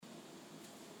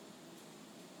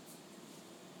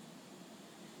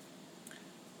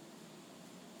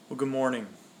Well, good morning.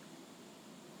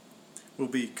 We'll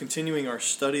be continuing our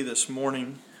study this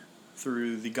morning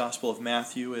through the Gospel of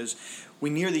Matthew as we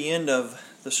near the end of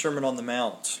the Sermon on the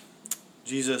Mount.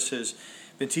 Jesus has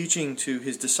been teaching to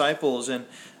his disciples and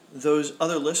those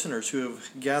other listeners who have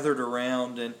gathered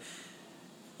around, and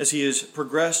as he has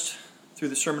progressed through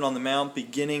the Sermon on the Mount,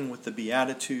 beginning with the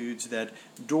Beatitudes, that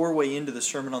doorway into the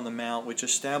Sermon on the Mount which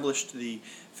established the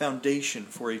foundation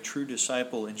for a true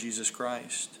disciple in Jesus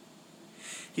Christ.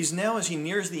 He's now, as he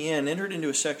nears the end, entered into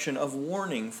a section of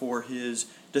warning for his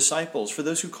disciples, for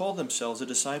those who call themselves a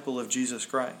disciple of Jesus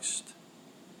Christ.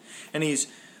 And he's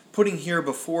putting here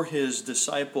before his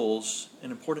disciples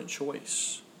an important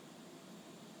choice.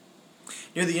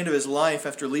 Near the end of his life,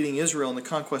 after leading Israel in the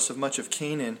conquest of much of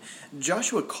Canaan,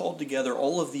 Joshua called together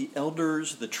all of the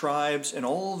elders, the tribes, and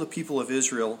all the people of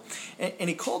Israel, and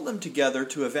he called them together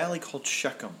to a valley called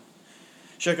Shechem.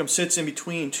 Shechem sits in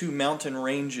between two mountain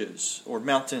ranges, or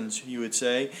mountains, you would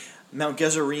say, Mount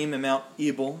Gerizim and Mount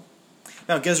Ebal.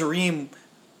 Mount Gerizim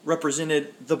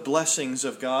represented the blessings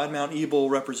of God. Mount Ebal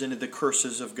represented the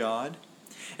curses of God.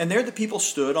 And there the people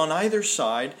stood on either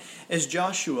side as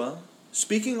Joshua,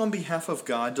 speaking on behalf of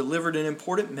God, delivered an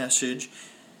important message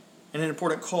and an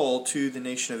important call to the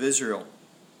nation of Israel.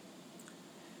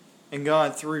 And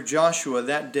God, through Joshua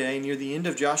that day, near the end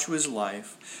of Joshua's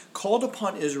life, called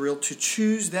upon Israel to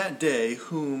choose that day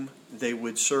whom they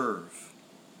would serve.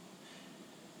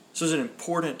 This was an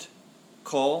important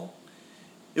call.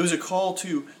 It was a call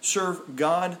to serve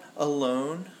God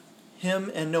alone,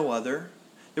 Him and no other.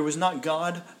 There was not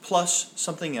God plus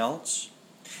something else.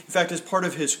 In fact, as part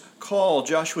of his call,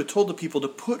 Joshua told the people to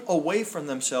put away from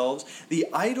themselves the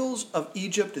idols of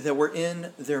Egypt that were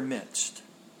in their midst.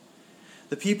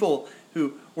 The people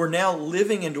who were now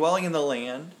living and dwelling in the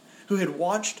land, who had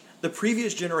watched the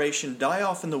previous generation die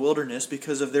off in the wilderness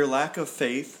because of their lack of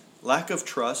faith, lack of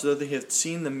trust, though they had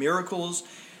seen the miracles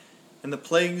and the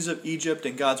plagues of Egypt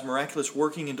and God's miraculous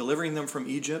working and delivering them from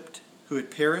Egypt, who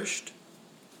had perished.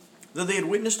 Though they had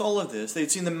witnessed all of this, they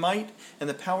had seen the might and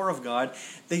the power of God,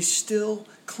 they still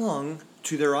clung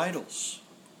to their idols.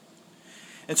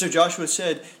 And so Joshua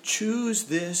said, "Choose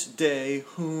this day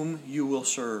whom you will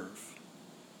serve."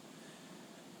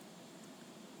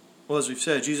 Well, as we've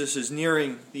said, Jesus is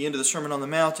nearing the end of the Sermon on the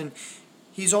Mount, and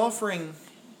he's offering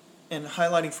and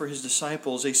highlighting for his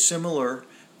disciples a similar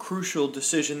crucial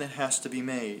decision that has to be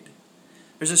made.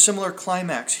 There's a similar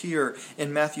climax here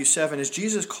in Matthew 7 as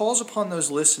Jesus calls upon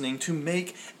those listening to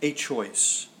make a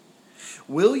choice.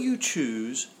 Will you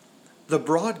choose the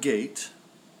broad gate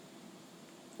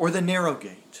or the narrow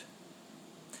gate?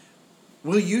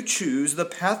 Will you choose the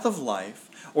path of life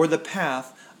or the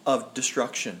path of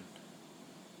destruction?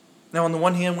 Now, on the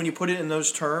one hand, when you put it in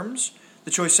those terms,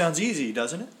 the choice sounds easy,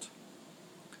 doesn't it?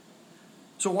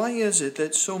 So why is it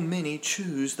that so many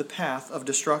choose the path of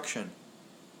destruction?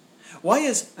 Why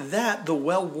is that the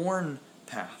well-worn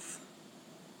path?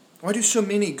 Why do so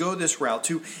many go this route,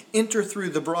 to enter through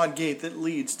the broad gate that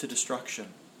leads to destruction?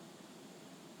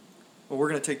 Well, we're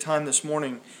going to take time this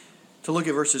morning to look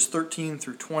at verses 13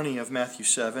 through 20 of Matthew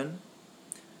 7,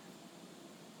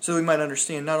 so we might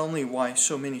understand not only why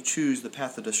so many choose the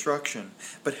path of destruction,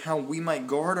 but how we might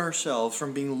guard ourselves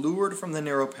from being lured from the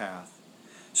narrow path,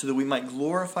 so that we might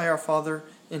glorify our Father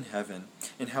in heaven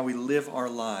in how we live our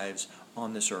lives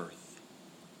on this earth.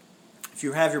 If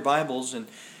you have your Bibles and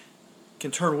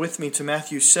can turn with me to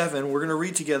Matthew 7, we're going to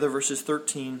read together verses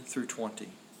 13 through 20.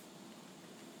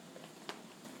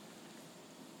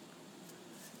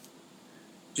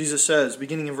 Jesus says,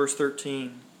 beginning in verse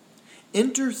 13,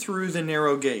 "Enter through the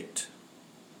narrow gate,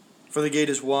 for the gate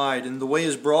is wide, and the way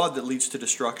is broad that leads to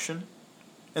destruction,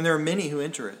 and there are many who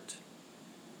enter it.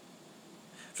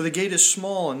 For the gate is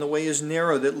small, and the way is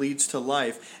narrow that leads to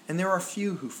life, and there are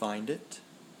few who find it.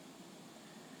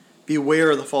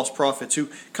 Beware of the false prophets who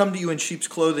come to you in sheep's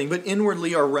clothing, but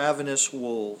inwardly are ravenous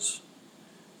wolves.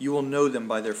 You will know them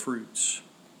by their fruits.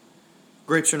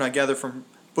 Grapes are not gathered from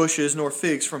bushes, nor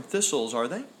figs from thistles, are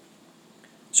they?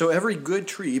 So every good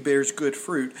tree bears good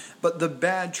fruit, but the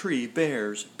bad tree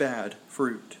bears bad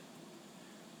fruit.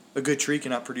 A good tree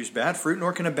cannot produce bad fruit,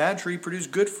 nor can a bad tree produce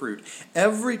good fruit.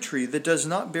 Every tree that does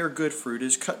not bear good fruit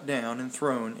is cut down and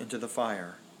thrown into the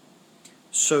fire.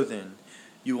 So then,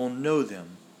 you will know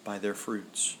them by their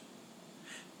fruits."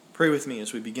 Pray with me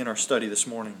as we begin our study this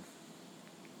morning.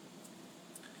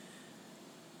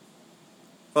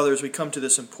 Father, as we come to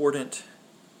this important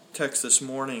text this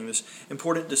morning, this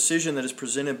important decision that is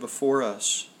presented before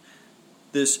us,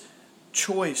 this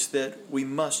choice that we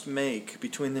must make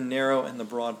between the narrow and the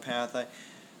broad path, I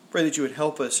pray that you would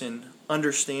help us in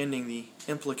understanding the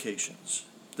implications,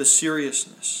 the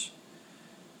seriousness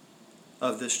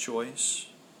of this choice.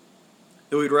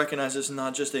 That we'd recognize it's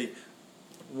not just a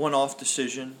one-off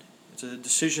decision. It's a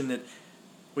decision that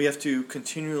we have to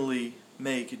continually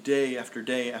make day after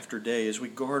day after day as we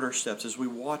guard our steps, as we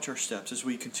watch our steps, as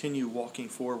we continue walking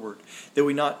forward. That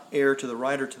we not err to the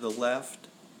right or to the left.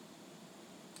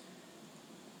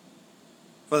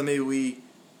 Father, may we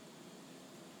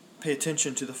pay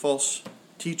attention to the false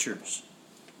teachers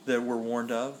that we're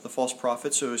warned of, the false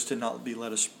prophets, so as to not be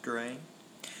led astray.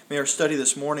 May our study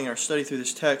this morning, our study through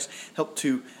this text, help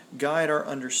to guide our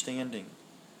understanding,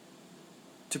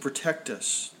 to protect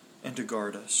us, and to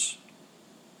guard us.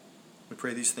 We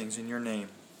pray these things in your name.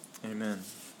 Amen.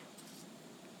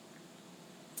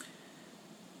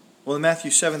 Well, in Matthew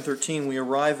 7:13, we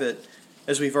arrive at,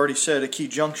 as we've already said, a key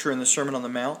juncture in the Sermon on the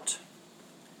Mount.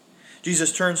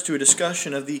 Jesus turns to a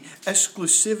discussion of the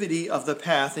exclusivity of the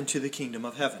path into the kingdom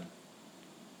of heaven.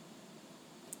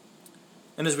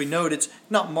 And as we note, it's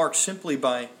not marked simply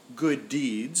by good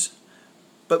deeds,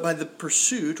 but by the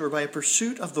pursuit, or by a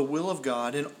pursuit of the will of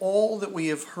God in all that we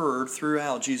have heard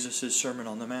throughout Jesus' Sermon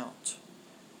on the Mount.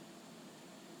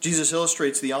 Jesus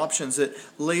illustrates the options that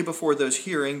lay before those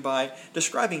hearing by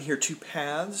describing here two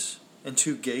paths and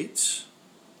two gates.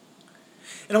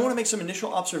 And I want to make some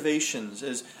initial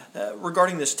observations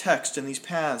regarding this text and these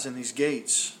paths and these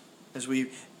gates as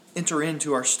we enter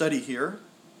into our study here.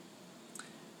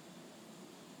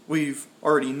 We've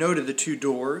already noted the two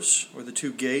doors, or the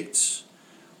two gates,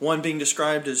 one being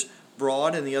described as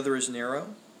broad and the other as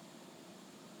narrow.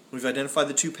 We've identified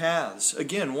the two paths.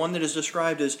 Again, one that is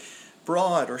described as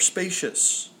broad or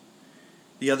spacious,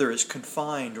 the other is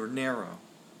confined or narrow.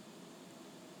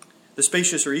 The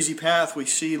spacious or easy path we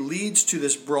see leads to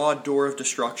this broad door of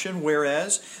destruction,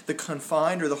 whereas the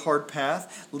confined or the hard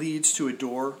path leads to a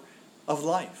door of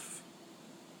life.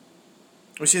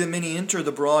 We see that many enter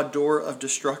the broad door of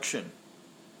destruction,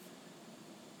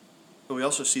 but we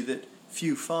also see that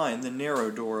few find the narrow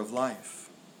door of life.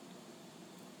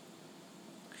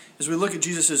 As we look at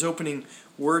Jesus' opening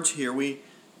words here, we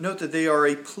note that they are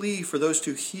a plea for those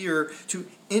to hear to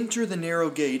enter the narrow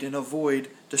gate and avoid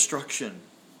destruction.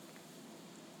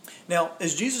 Now,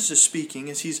 as Jesus is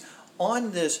speaking, as he's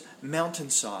on this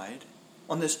mountainside,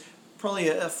 on this probably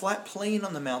a flat plain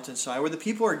on the mountainside where the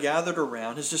people are gathered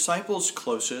around, his disciples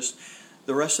closest,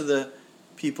 the rest of the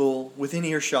people within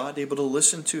earshot, able to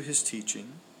listen to his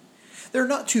teaching. There are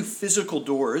not two physical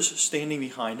doors standing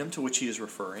behind him to which he is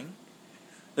referring.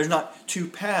 There's not two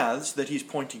paths that he's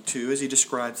pointing to as he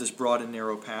describes this broad and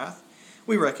narrow path.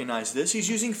 We recognize this. He's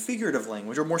using figurative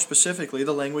language, or more specifically,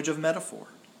 the language of metaphor.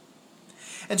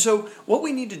 And so what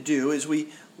we need to do as we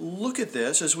look at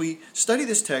this, as we study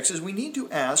this text, is we need to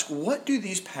ask, what do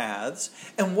these paths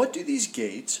and what do these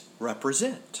gates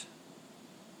represent?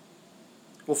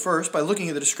 Well, first, by looking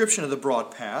at the description of the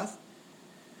broad path,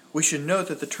 we should note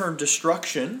that the term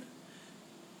destruction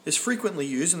is frequently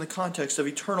used in the context of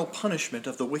eternal punishment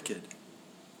of the wicked.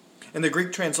 In the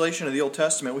Greek translation of the Old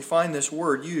Testament, we find this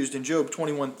word used in Job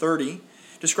 21:30,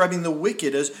 describing the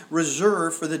wicked as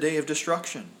reserved for the day of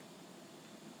destruction.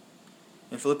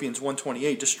 In Philippians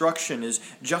 1:28, destruction is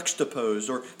juxtaposed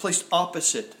or placed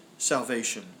opposite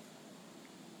salvation.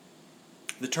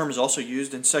 The term is also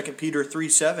used in 2 Peter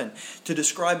 3:7 to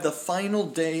describe the final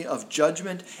day of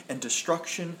judgment and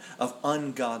destruction of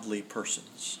ungodly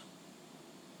persons.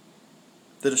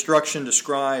 The destruction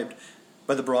described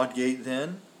by the broad gate,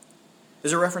 then,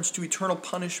 is a reference to eternal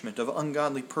punishment of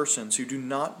ungodly persons who do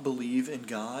not believe in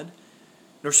God,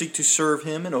 nor seek to serve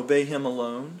Him and obey Him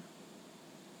alone.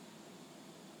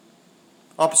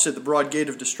 Opposite the broad gate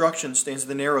of destruction stands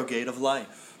the narrow gate of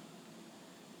life.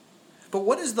 But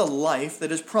what is the life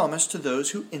that is promised to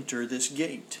those who enter this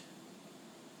gate?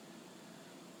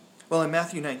 Well, in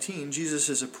Matthew 19, Jesus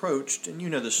is approached, and you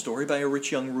know the story, by a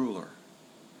rich young ruler.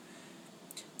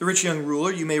 The rich young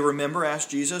ruler, you may remember, asked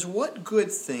Jesus, "What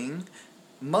good thing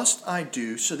must I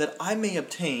do so that I may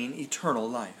obtain eternal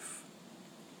life?"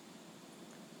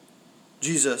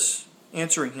 Jesus,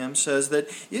 answering him, says that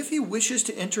if he wishes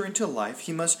to enter into life,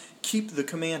 he must keep the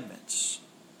commandments.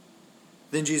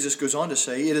 Then Jesus goes on to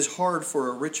say, it is hard for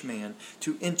a rich man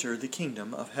to enter the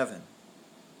kingdom of heaven.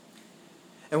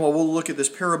 And while we'll look at this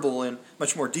parable in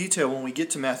much more detail when we get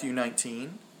to Matthew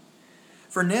 19,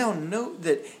 for now note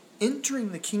that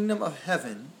entering the kingdom of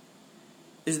heaven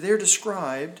is there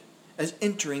described as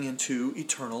entering into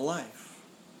eternal life.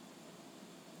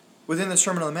 Within the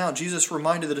Sermon on the Mount, Jesus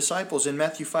reminded the disciples in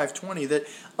Matthew 5:20 that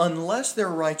unless their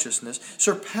righteousness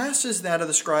surpasses that of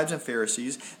the scribes and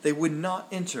Pharisees, they would not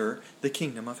enter the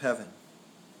kingdom of heaven.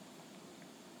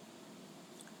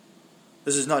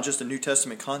 This is not just a New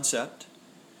Testament concept.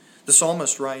 The The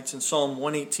psalmist writes in Psalm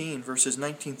 118, verses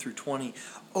 19 through 20,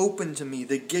 "Open to me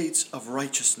the gates of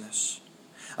righteousness.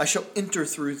 I shall enter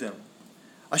through them.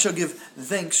 I shall give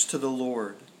thanks to the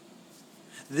Lord.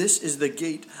 This is the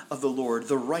gate of the Lord.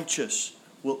 The righteous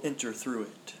will enter through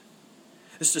it."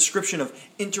 This description of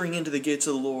entering into the gates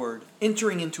of the Lord,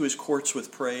 entering into his courts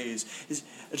with praise, is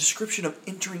a description of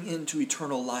entering into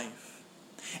eternal life.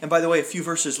 And by the way, a few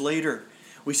verses later,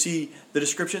 we see the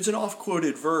description. It's an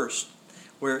oft-quoted verse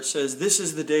where it says, "This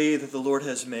is the day that the Lord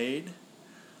has made.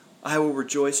 I will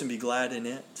rejoice and be glad in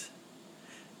it."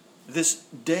 This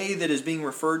day that is being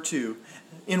referred to,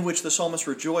 in which the psalmist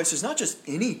rejoices, is not just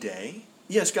any day.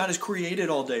 Yes, God has created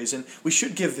all days, and we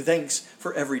should give thanks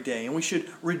for every day, and we should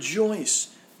rejoice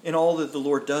in all that the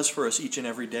Lord does for us each and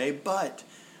every day. But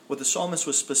what the psalmist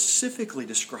was specifically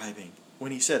describing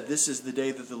when he said, "This is the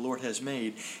day that the Lord has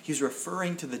made," he's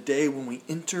referring to the day when we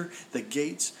enter the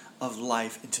gates of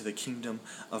life into the kingdom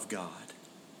of God.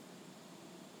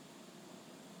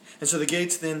 And so the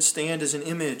gates then stand as an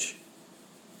image,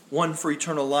 one for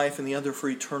eternal life and the other for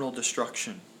eternal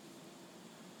destruction.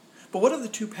 But what are the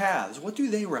two paths? What do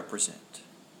they represent?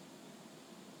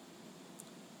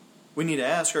 We need to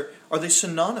ask, are they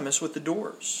synonymous with the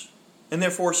doors, and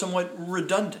therefore somewhat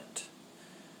redundant?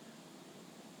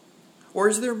 Or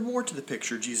is there more to the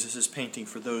picture Jesus is painting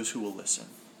for those who will listen?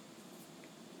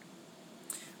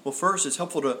 Well, first, it's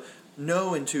helpful to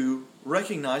know and to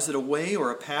recognize that a way or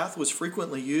a path was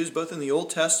frequently used both in the Old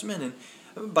Testament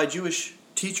and by Jewish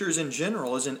teachers in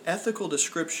general as an ethical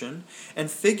description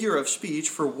and figure of speech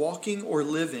for walking or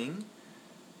living,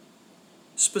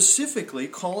 specifically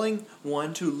calling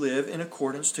one to live in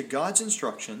accordance to God's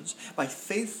instructions by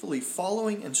faithfully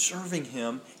following and serving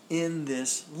Him in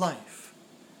this life.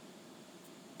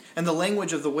 And the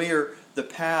language of the way or the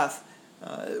path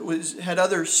had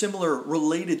other similar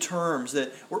related terms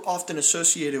that were often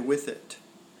associated with it.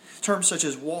 Terms such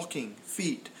as walking,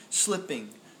 feet, slipping,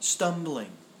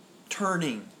 stumbling,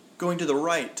 turning, going to the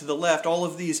right, to the left, all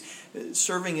of these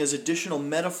serving as additional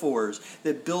metaphors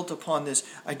that built upon this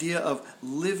idea of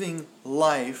living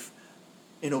life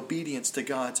in obedience to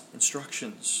God's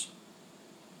instructions.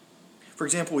 For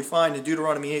example, we find in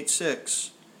Deuteronomy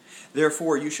 8:6,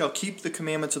 "Therefore you shall keep the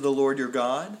commandments of the Lord your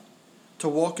God, to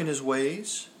walk in his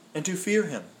ways, and to fear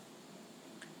him."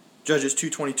 Judges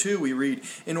 2:22 we read,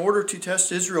 "In order to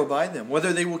test Israel by them,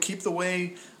 whether they will keep the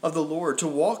way of the Lord, to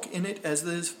walk in it as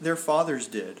their fathers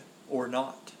did, or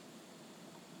not."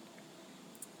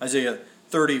 Isaiah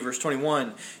 30 verse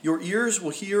 21, "Your ears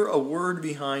will hear a word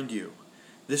behind you.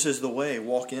 This is the way,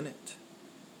 walk in it.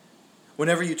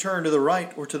 Whenever you turn to the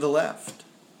right or to the left."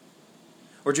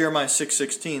 Or Jeremiah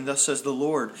 6:16, "Thus says the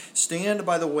Lord, stand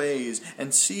by the ways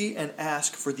and see and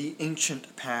ask for the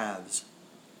ancient paths,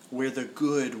 where the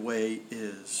good way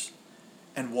is,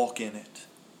 and walk in it.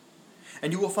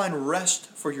 And you will find rest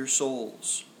for your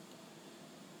souls."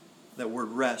 That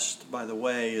word rest, by the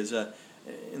way, is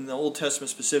in the Old Testament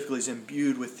specifically, is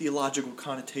imbued with theological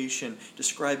connotation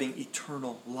describing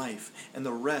eternal life and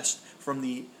the rest from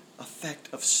the effect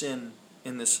of sin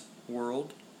in this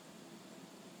world.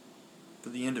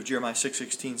 But the end of Jeremiah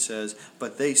 6:16 says,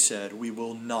 "But they said, we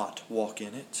will not walk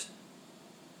in it."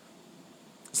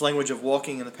 This language of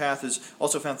walking in the path is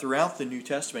also found throughout the New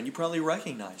Testament. You probably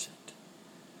recognize it.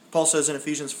 Paul says in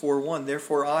Ephesians 4:1,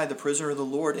 "Therefore I, the prisoner of the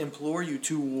Lord, implore you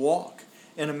to walk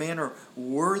in a manner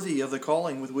worthy of the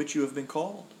calling with which you have been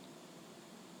called."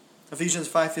 Ephesians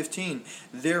 5:15,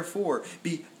 "Therefore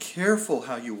be careful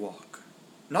how you walk,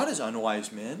 not as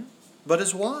unwise men, but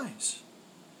as wise."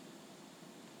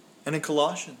 And in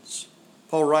Colossians,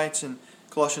 Paul writes in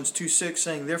Colossians 2:6,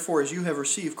 saying, "Therefore as you have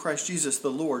received Christ Jesus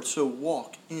the Lord, so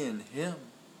walk in him."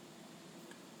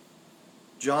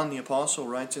 John the Apostle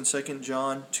writes in 2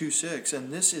 John 2:6,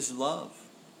 "And this is love,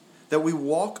 that we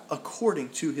walk according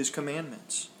to his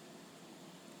commandments.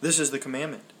 This is the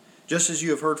commandment, just as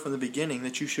you have heard from the beginning,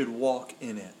 that you should walk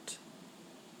in it."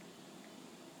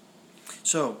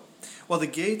 So, while the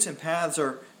gates and paths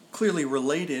are clearly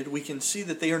related, we can see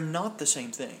that they are not the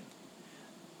same thing.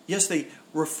 Yes, they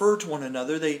refer to one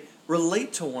another, they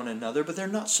relate to one another, but they're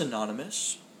not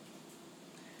synonymous.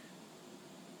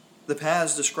 The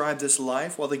paths describe this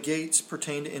life, while the gates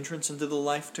pertain to entrance into the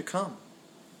life to come.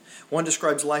 One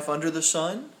describes life under the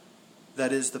sun,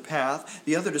 that is the path.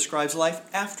 The other describes life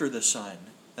after the sun,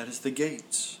 that is the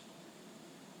gates.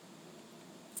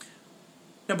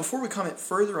 Now, before we comment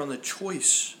further on the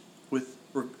choice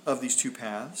of these two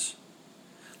paths,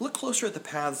 look closer at the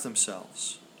paths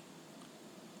themselves.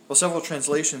 While several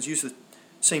translations use the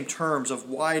same terms of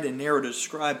wide and narrow to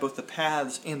describe both the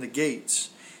paths and the gates,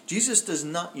 Jesus does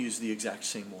not use the exact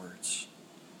same words.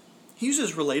 He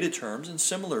uses related terms and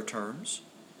similar terms,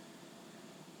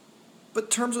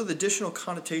 but terms with additional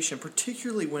connotation,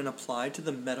 particularly when applied to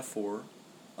the metaphor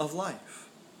of life.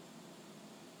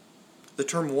 The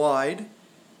term wide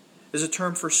is a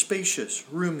term for spacious,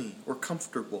 roomy, or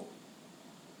comfortable.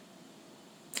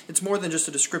 It's more than just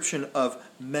a description of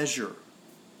measure.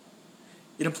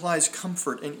 It implies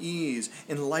comfort and ease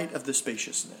in light of the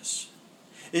spaciousness.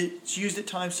 It's used at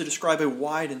times to describe a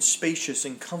wide and spacious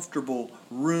and comfortable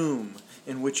room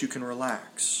in which you can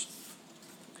relax.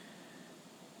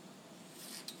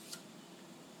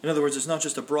 In other words, it's not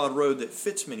just a broad road that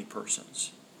fits many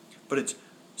persons, but it's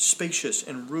spacious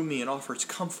and roomy and offers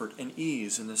comfort and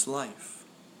ease in this life.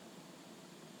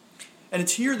 And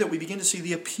it's here that we begin to see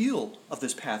the appeal of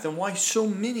this path and why so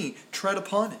many tread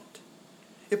upon it.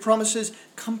 It promises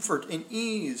comfort and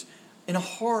ease in a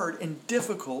hard and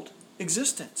difficult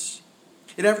existence.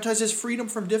 It advertises freedom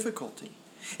from difficulty.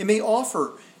 It may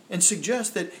offer and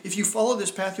suggest that if you follow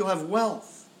this path, you'll have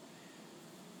wealth.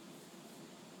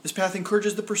 This path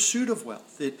encourages the pursuit of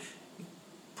wealth. It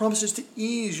promises to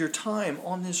ease your time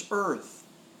on this earth.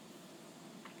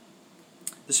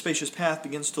 The spacious path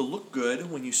begins to look good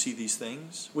when you see these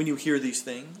things, when you hear these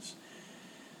things.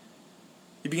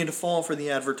 You begin to fall for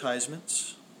the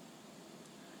advertisements.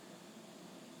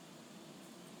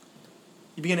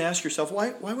 You begin to ask yourself,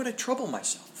 why would I trouble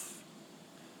myself?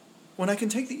 When I can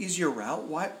take the easier route,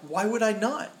 why would I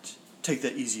not take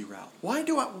that easy route? Why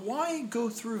go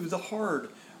through the hard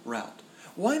route?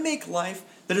 Why make life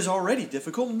that is already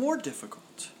difficult more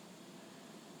difficult?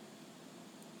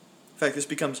 In fact, this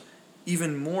becomes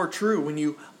even more true when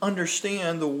you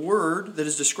understand the word that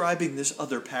is describing this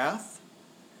other path.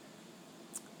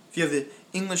 If you have the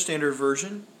English Standard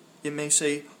Version, it may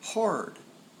say hard.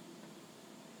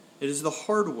 It is the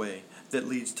hard way that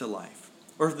leads to life.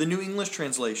 Or the New English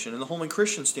Translation and the Holman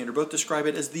Christian Standard both describe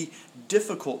it as the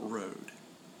difficult road.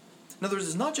 In other words,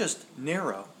 it's not just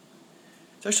narrow.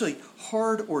 It's actually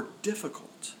hard or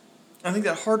difficult. I think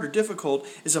that hard or difficult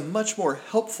is a much more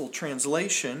helpful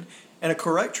translation and a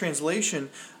correct translation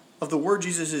of the word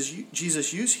Jesus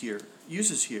uses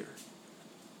here.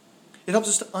 It helps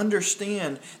us to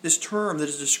understand this term that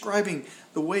is describing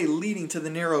the way leading to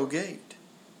the narrow gate.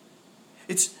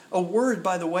 It's a word,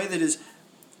 by the way, that is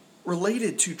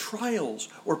related to trials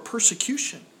or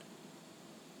persecution.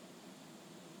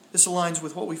 This aligns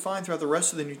with what we find throughout the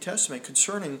rest of the New Testament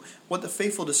concerning what the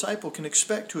faithful disciple can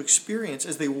expect to experience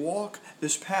as they walk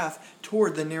this path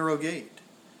toward the narrow gate.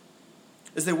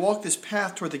 As they walk this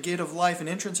path toward the gate of life and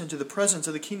entrance into the presence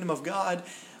of the kingdom of God,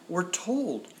 we're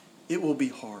told it will be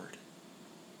hard.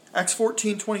 Acts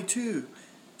 14:22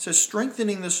 says,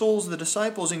 strengthening the souls of the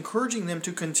disciples, encouraging them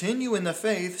to continue in the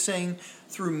faith, saying,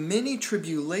 through many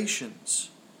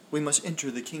tribulations we must enter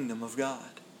the kingdom of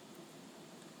God.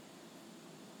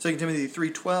 2 Timothy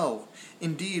 3:12,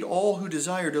 indeed, all who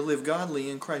desire to live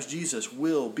godly in Christ Jesus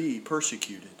will be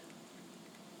persecuted.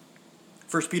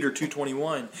 1 Peter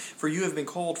 2:21, for you have been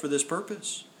called for this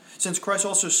purpose, since Christ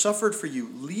also suffered for you,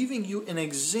 leaving you an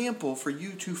example for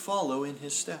you to follow in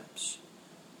his steps.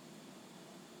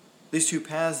 These two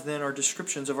paths then are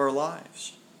descriptions of our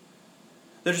lives.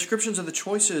 They're descriptions of the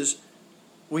choices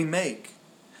we make,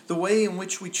 the way in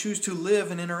which we choose to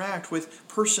live and interact with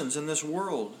persons in this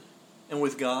world and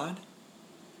with God.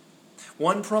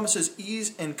 One promises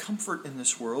ease and comfort in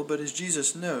this world, but as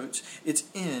Jesus notes, its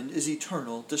end is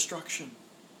eternal destruction.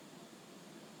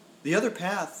 The other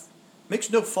path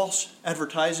makes no false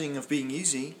advertising of being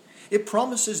easy. It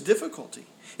promises difficulty.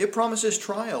 It promises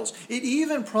trials. It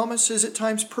even promises at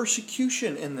times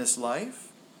persecution in this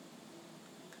life.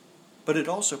 But it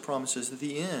also promises that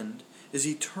the end is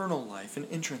eternal life and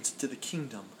entrance to the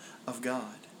kingdom of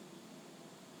God.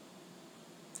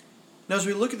 Now, as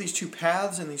we look at these two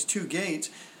paths and these two gates,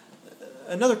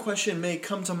 another question may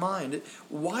come to mind.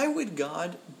 Why would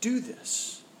God do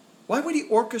this? Why would he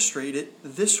orchestrate it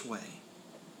this way?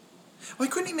 Why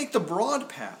couldn't he make the broad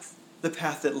path the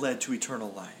path that led to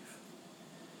eternal life?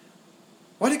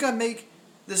 Why did God make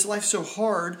this life so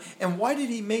hard, and why did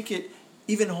he make it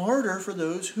even harder for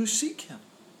those who seek him?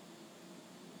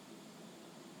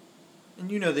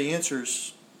 And you know the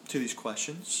answers to these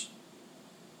questions.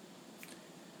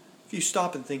 If you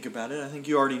stop and think about it, I think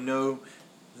you already know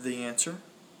the answer.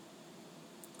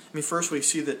 First we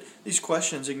see that these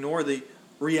questions ignore the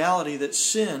reality that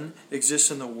sin exists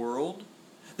in the world,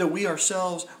 that we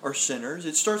ourselves are sinners.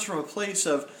 It starts from a place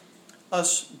of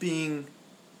us being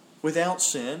without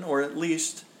sin, or at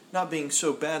least not being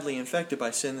so badly infected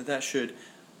by sin that should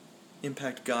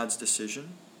impact God's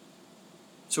decision.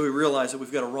 So we realize that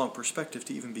we've got a wrong perspective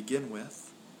to even begin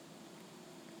with.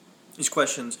 These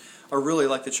questions are really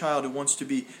like the child who wants to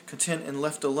be content and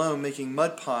left alone making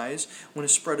mud pies when a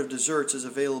spread of desserts is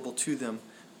available to them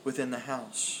within the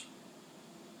house.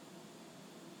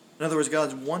 In other words,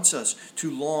 God wants us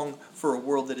to long for a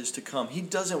world that is to come. He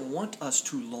doesn't want us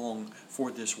to long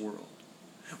for this world.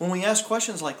 When we ask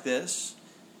questions like this,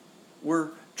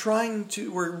 we're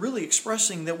really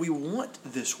expressing that we want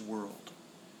this world.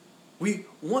 We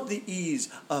want the ease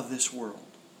of this world.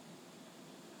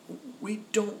 We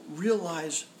don't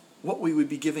realize what we would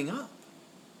be giving up.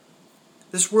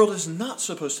 This world is not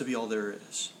supposed to be all there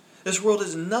is. This world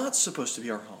is not supposed to be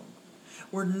our home.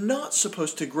 We're not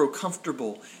supposed to grow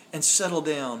comfortable and settle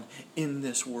down in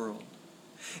this world.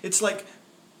 It's like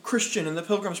Christian in the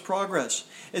Pilgrim's Progress,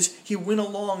 as he went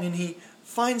along and he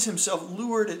finds himself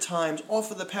lured at times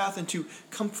off of the path into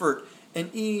comfort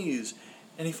and ease,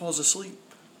 and he falls asleep.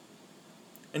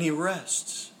 And he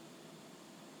rests.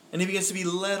 And he begins to be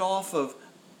led off of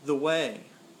the way.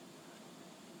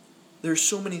 There's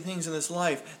so many things in this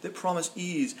life that promise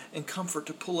ease and comfort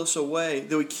to pull us away,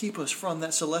 that would keep us from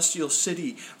that celestial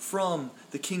city, from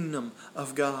the kingdom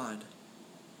of God.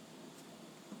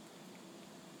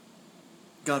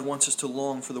 God wants us to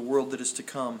long for the world that is to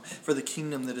come, for the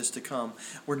kingdom that is to come.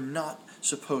 We're not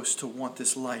supposed to want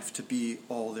this life to be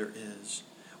all there is.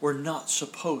 We're not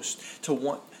supposed to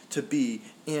want to be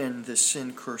in this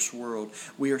sin-cursed world.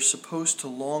 We are supposed to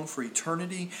long for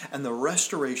eternity and the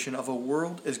restoration of a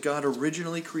world as God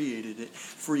originally created it,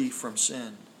 free from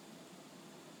sin.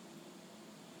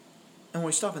 And when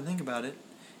we stop and think about it,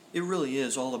 it really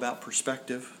is all about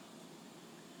perspective.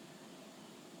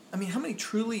 I mean, how many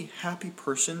truly happy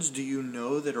persons do you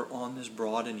know that are on this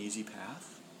broad and easy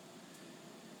path?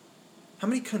 How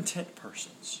many content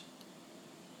persons?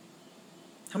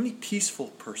 How many peaceful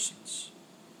persons?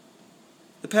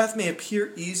 The path may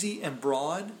appear easy and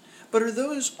broad, but are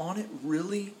those on it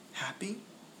really happy?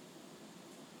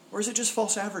 Or is it just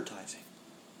false advertising?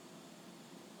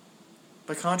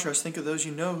 By contrast, think of those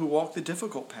you know who walk the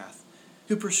difficult path,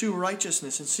 who pursue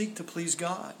righteousness and seek to please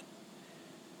God.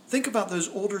 Think about those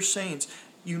older saints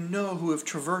you know who have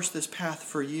traversed this path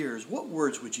for years. What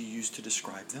words would you use to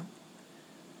describe them?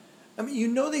 I mean, you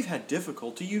know they've had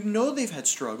difficulty, you know they've had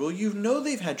struggle, you know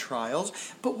they've had trials,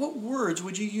 but what words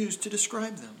would you use to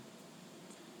describe them?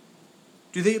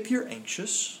 Do they appear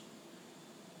anxious?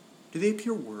 Do they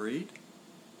appear worried?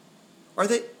 Are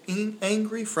they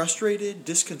angry, frustrated,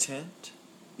 discontent,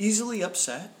 easily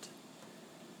upset?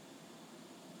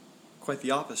 Quite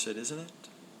the opposite, isn't it?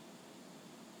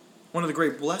 One of the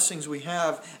great blessings we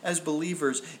have as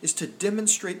believers is to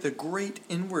demonstrate the great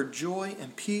inward joy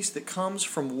and peace that comes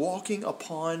from walking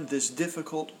upon this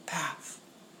difficult path.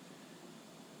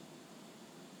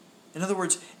 In other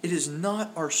words, it is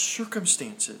not our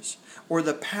circumstances or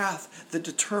the path that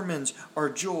determines our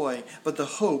joy, but the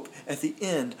hope at the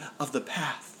end of the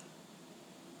path.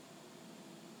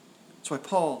 That's why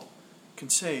Paul can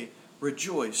say,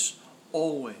 rejoice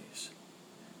always.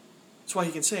 That's why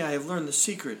he can say, I have learned the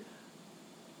secret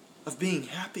of being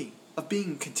happy, of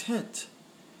being content.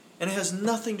 And it has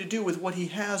nothing to do with what he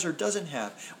has or doesn't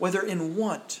have. Whether in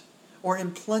want or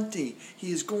in plenty,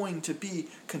 he is going to be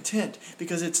content,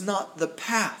 because it's not the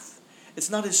path, it's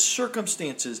not his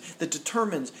circumstances that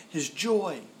determines his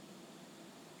joy.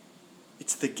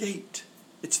 It's the gate,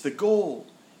 it's the goal.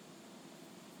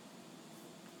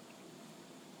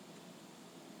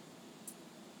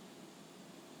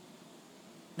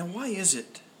 Now, why is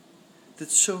it that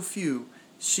so few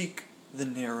seek the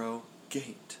narrow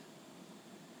gate?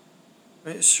 I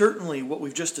mean, certainly what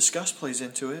we've just discussed plays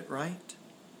into it, right?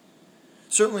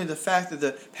 Certainly the fact that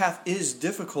the path is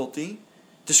difficulty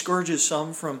discourages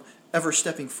some from ever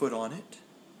stepping foot on it.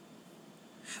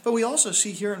 But we also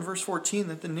see here in verse 14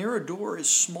 that the narrow door is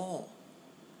small.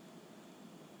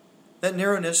 That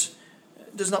narrowness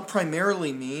does not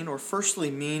primarily mean or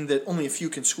firstly mean that only a few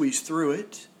can squeeze through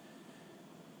it,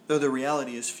 though the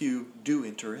reality is few do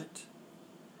enter it.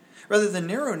 Rather, the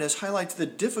narrowness highlights the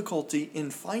difficulty in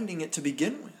finding it to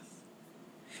begin with.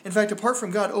 In fact, apart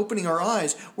from God opening our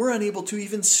eyes, we're unable to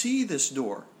even see this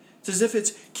door. It's as if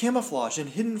it's camouflaged and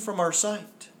hidden from our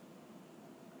sight.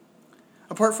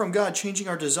 Apart from God changing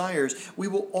our desires, we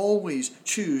will always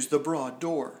choose the broad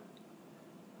door.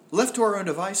 Left to our own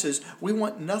devices, we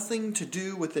want nothing to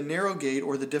do with the narrow gate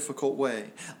or the difficult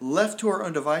way. Left to our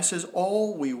own devices,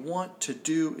 all we want to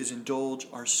do is indulge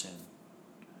our sin.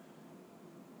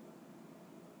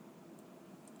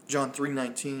 John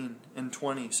 3:19 and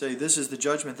 20 say, "This is the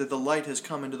judgment, that the light has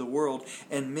come into the world,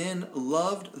 and men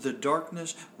loved the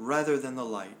darkness rather than the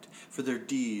light, for their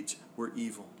deeds were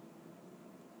evil."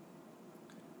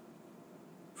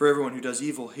 For everyone who does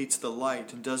evil hates the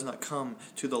light and does not come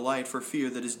to the light for fear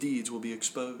that his deeds will be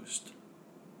exposed.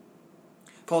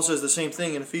 Paul says the same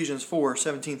thing in Ephesians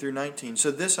 4:17 through 19. So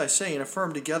this I say and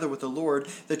affirm together with the Lord,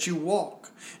 that you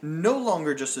walk, no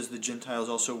longer just as the Gentiles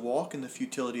also walk in the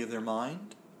futility of their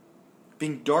mind,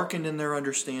 being darkened in their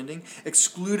understanding,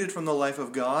 excluded from the life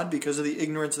of God because of the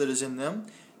ignorance that is in them,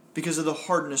 because of the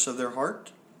hardness of their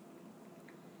heart.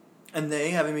 And they,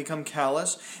 having become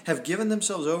callous, have given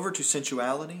themselves over to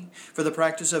sensuality for the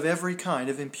practice of every kind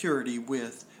of impurity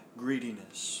with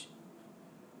greediness.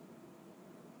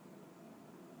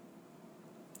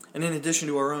 And in addition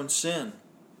to our own sin,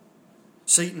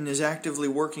 Satan is actively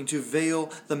working to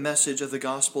veil the message of the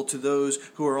gospel to those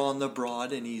who are on the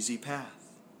broad and easy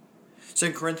path.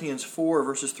 2 Corinthians 4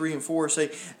 verses 3 and 4 say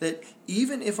that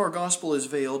even if our gospel is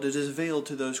veiled, it is veiled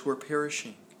to those who are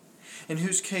perishing, in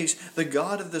whose case the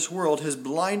God of this world has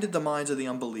blinded the minds of the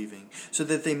unbelieving, so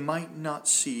that they might not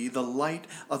see the light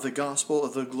of the gospel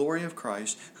of the glory of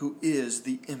Christ, who is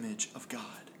the image of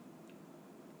God.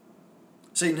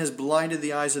 Satan has blinded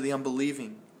the eyes of the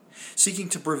unbelieving, seeking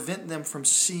to prevent them from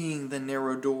seeing the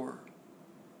narrow door.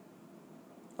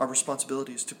 Our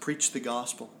responsibility is to preach the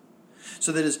gospel,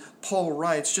 so that as Paul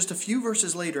writes just a few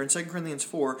verses later in 2 Corinthians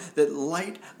 4, that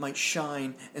light might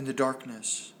shine in the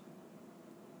darkness.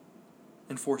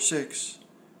 In 4:6,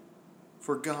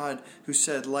 for God, who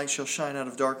said, light shall shine out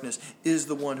of darkness, is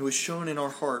the one who is shown in our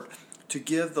heart to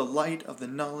give the light of the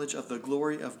knowledge of the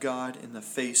glory of God in the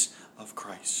face of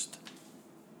Christ.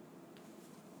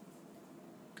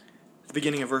 At the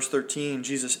beginning of verse 13,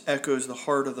 Jesus echoes the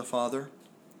heart of the Father.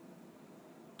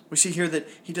 We see here that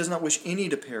he does not wish any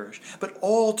to perish, but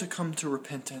all to come to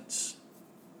repentance.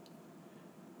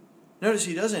 Notice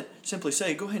he doesn't simply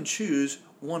say, go ahead and choose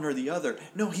one or the other.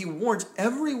 No, he warns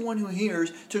everyone who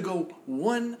hears to go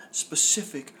one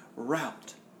specific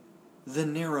route. The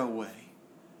narrow way,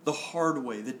 the hard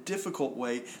way, the difficult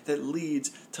way that leads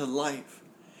to life.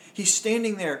 He's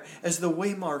standing there as the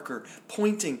way marker,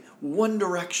 pointing one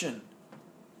direction.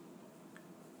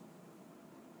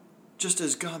 Just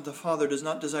as God the Father does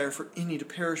not desire for any to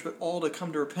perish, but all to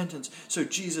come to repentance, so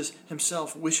Jesus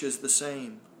himself wishes the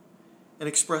same and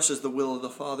expresses the will of the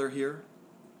Father here.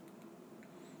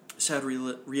 The sad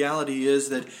reality is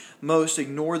that most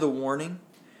ignore the warning.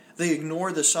 They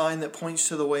ignore the sign that points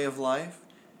to the way of life,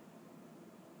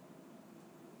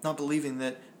 not believing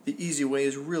that the easy way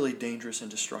is really dangerous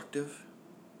and destructive.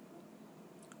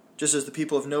 Just as the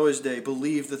people of Noah's day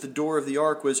believed that the door of the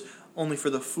ark was only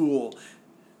for the fool,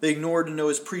 they ignored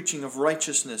Noah's preaching of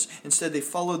righteousness. Instead, they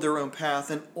followed their own path,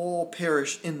 and all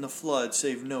perished in the flood,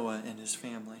 save Noah and his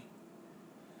family.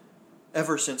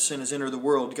 Ever since sin has entered the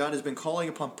world, God has been calling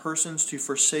upon persons to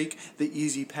forsake the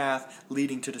easy path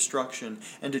leading to destruction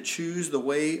and to choose the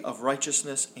way of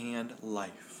righteousness and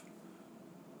life.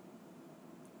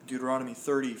 In Deuteronomy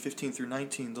 30:15 through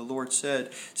 19, the Lord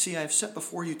said, see, I have set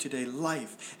before you today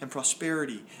life and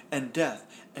prosperity and death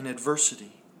and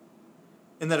adversity.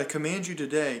 And that I command you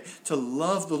today to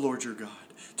love the Lord your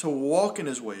God, to walk in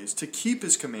his ways, to keep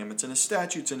his commandments and his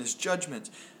statutes and his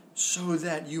judgments, so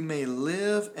that you may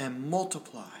live and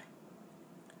multiply,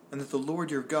 and that the Lord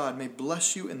your God may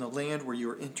bless you in the land where you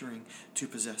are entering to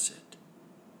possess it.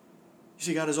 You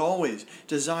see, God has always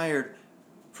desired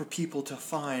for people to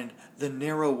find the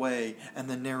narrow way and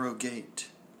the narrow gate.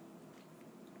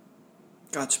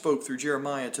 God spoke through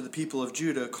Jeremiah to the people of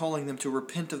Judah, calling them to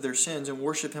repent of their sins and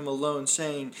worship him alone,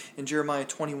 saying in Jeremiah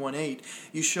 21:8,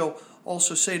 you shall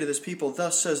also say to this people,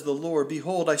 thus says the Lord,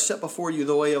 behold, I set before you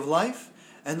the way of life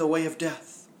and the way of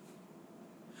death.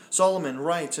 Solomon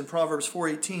writes in Proverbs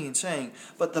 4:18, saying,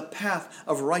 but the path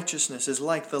of righteousness is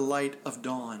like the light of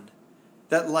dawn.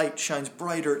 That light shines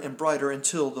brighter and brighter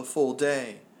until the full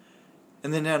day.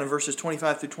 And then down in verses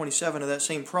 25 through 27 of that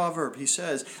same proverb, he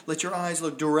says, let your eyes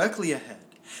look directly ahead.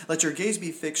 Let your gaze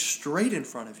be fixed straight in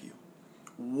front of you.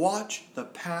 Watch the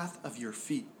path of your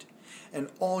feet,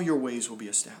 and all your ways will be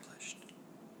established.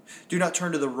 Do not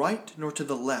turn to the right nor to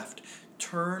the left.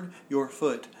 Turn your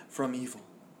foot from evil.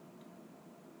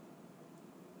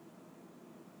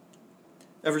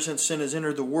 Ever since sin has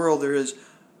entered the world, there has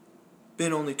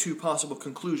been only two possible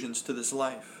conclusions to this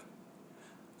life: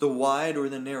 the wide or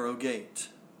the narrow gate.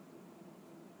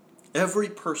 Every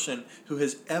person who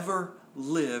has ever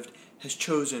lived has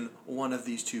chosen one of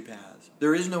these two paths.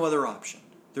 There is no other option.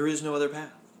 There is no other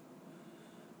path.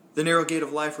 The narrow gate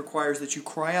of life requires that you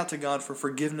cry out to God for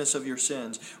forgiveness of your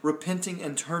sins, repenting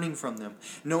and turning from them,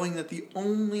 knowing that the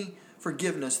only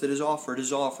forgiveness that is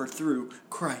offered through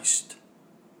Christ,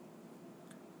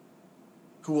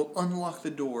 who will unlock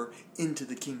the door into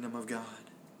the kingdom of God.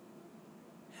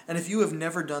 And if you have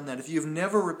never done that, if you have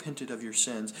never repented of your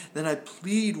sins, then I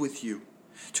plead with you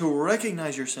to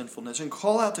recognize your sinfulness and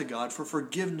call out to God for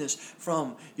forgiveness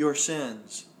from your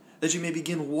sins, that you may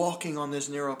begin walking on this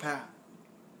narrow path.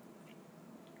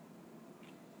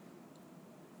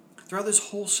 Throughout this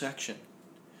whole section,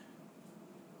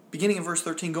 beginning in verse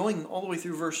 13, going all the way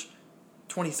through verse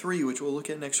 23, which we'll look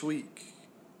at next week,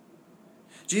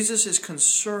 Jesus is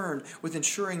concerned with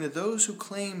ensuring that those who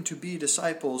claim to be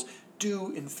disciples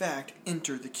do, in fact,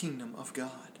 enter the kingdom of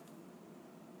God.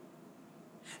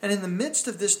 And in the midst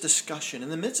of this discussion, in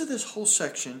the midst of this whole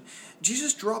section,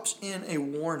 Jesus drops in a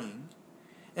warning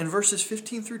in verses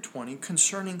 15 through 20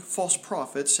 concerning false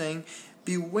prophets, saying,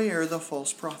 "Beware the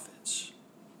false prophets."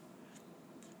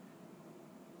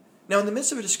 Now, in the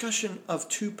midst of a discussion of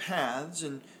two paths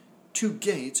and two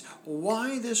gates,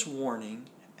 why this warning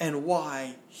and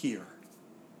why here?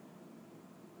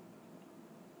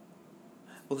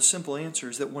 Well, the simple answer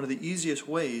is that one of the easiest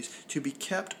ways to be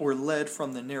kept or led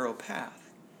from the narrow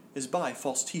path is by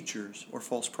false teachers or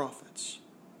false prophets.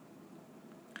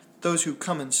 Those who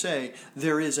come and say,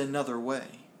 there is another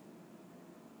way.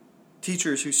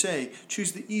 Teachers who say,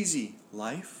 choose the easy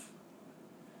life.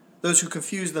 Those who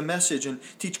confuse the message and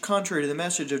teach contrary to the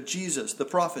message of Jesus, the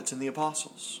prophets, and the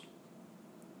apostles.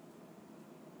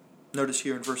 Notice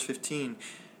here in verse 15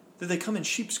 that they come in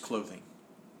sheep's clothing.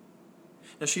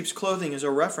 Now, sheep's clothing is a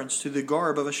reference to the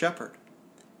garb of a shepherd.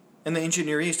 In the ancient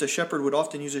Near East, a shepherd would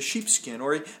often use a sheepskin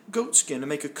or a goatskin to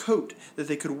make a coat that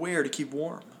they could wear to keep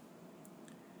warm.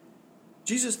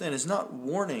 Jesus then is not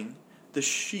warning the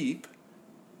sheep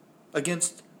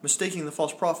against mistaking the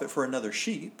false prophet for another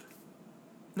sheep.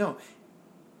 No,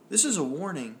 this is a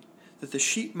warning that the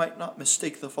sheep might not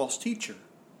mistake the false teacher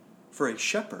for a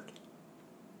shepherd.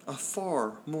 A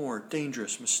far more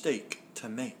dangerous mistake to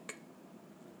make.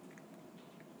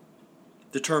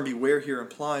 The term beware here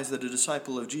implies that a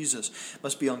disciple of Jesus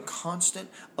must be on constant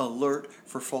alert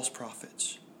for false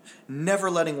prophets, never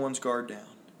letting one's guard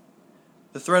down.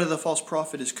 The threat of the false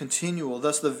prophet is continual,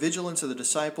 thus the vigilance of the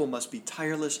disciple must be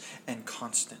tireless and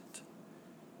constant.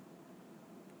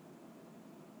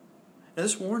 Now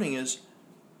this warning is,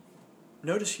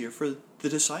 notice here, for the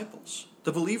disciples,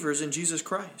 the believers in Jesus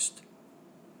Christ.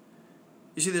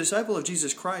 You see, the disciple of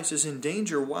Jesus Christ is in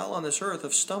danger while on this earth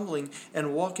of stumbling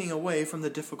and walking away from the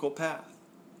difficult path.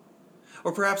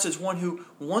 Or perhaps it's one who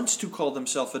wants to call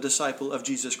themselves a disciple of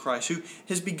Jesus Christ, who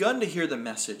has begun to hear the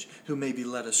message, who may be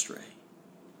led astray.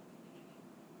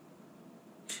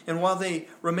 And while they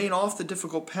remain off the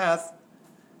difficult path,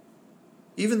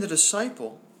 even the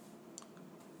disciple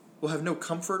will have no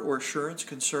comfort or assurance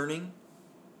concerning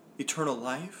eternal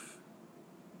life.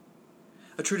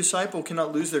 A true disciple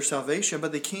cannot lose their salvation,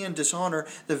 but they can dishonor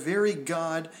the very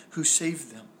God who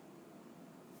saved them.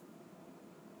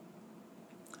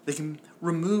 They can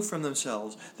remove from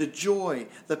themselves the joy,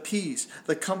 the peace,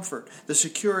 the comfort, the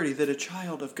security that a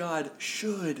child of God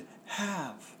should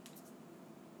have.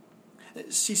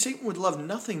 See, Satan would love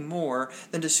nothing more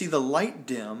than to see the light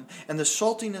dim and the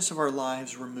saltiness of our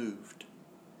lives removed.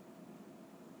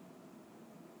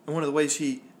 And one of the ways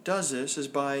he does this is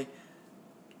by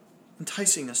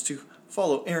enticing us to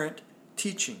follow errant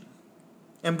teaching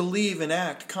and believe and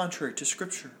act contrary to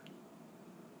Scripture.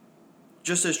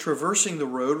 Just as traversing the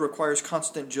road requires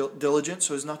constant diligence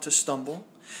so as not to stumble,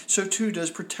 so too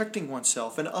does protecting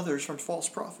oneself and others from false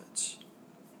prophets.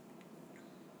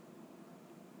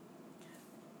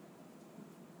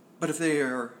 But if they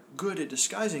are good at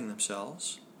disguising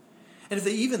themselves, and if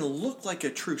they even look like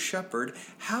a true shepherd,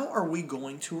 how are we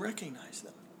going to recognize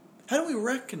them? How do we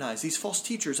recognize these false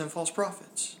teachers and false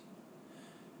prophets?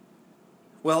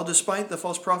 Well, despite the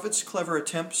false prophets' clever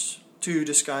attempts to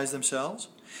disguise themselves,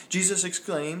 Jesus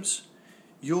exclaims,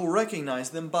 "You'll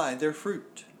recognize them by their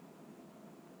fruit."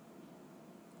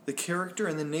 The character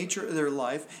and the nature of their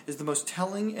life is the most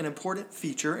telling and important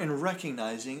feature in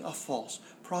recognizing a false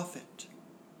prophet.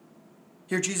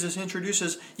 Here Jesus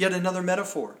introduces yet another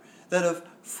metaphor, that of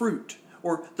fruit,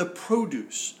 or the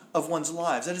produce of one's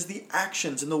lives. That is the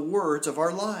actions and the words of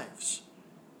our lives.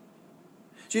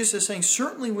 Jesus is saying,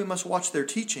 certainly we must watch their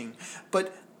teaching,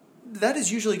 but that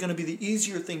is usually going to be the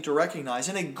easier thing to recognize.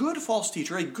 And a good false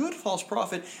teacher, a good false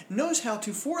prophet, knows how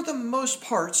to, for the most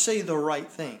part, say the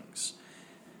right things,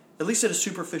 at least at a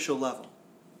superficial level.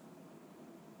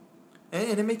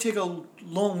 And it may take a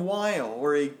long while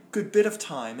or a good bit of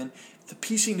time and the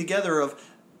piecing together of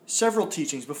several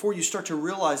teachings before you start to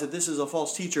realize that this is a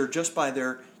false teacher just by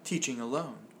their teaching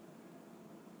alone.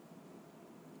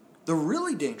 The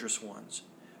really dangerous ones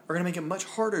are going to make it much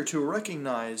harder to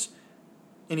recognize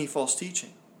any false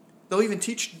teaching. They'll even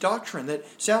teach doctrine that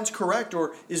sounds correct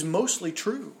or is mostly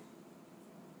true.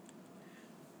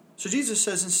 So Jesus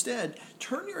says instead,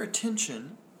 turn your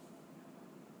attention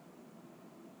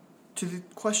to the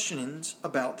questions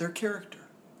about their character.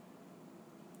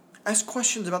 Ask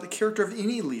questions about the character of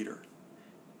any leader.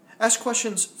 Ask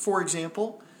questions, for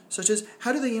example, such as,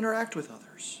 how do they interact with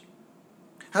others?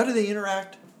 How do they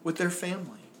interact with their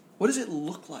family? What does it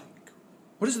look like?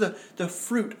 What is the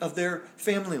fruit of their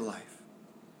family life?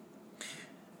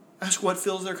 Ask what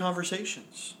fills their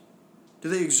conversations. Do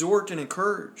they exhort and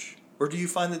encourage? Or do you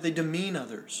find that they demean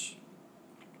others?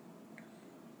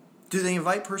 Do they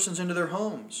invite persons into their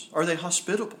homes? Are they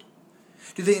hospitable?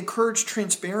 Do they encourage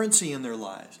transparency in their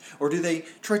lives? Or do they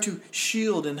try to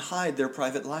shield and hide their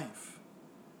private life?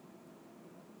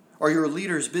 Are your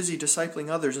leaders busy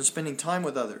discipling others and spending time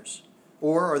with others?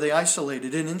 Or are they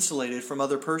isolated and insulated from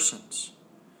other persons?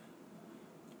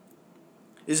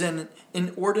 Is an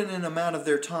inordinate amount of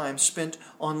their time spent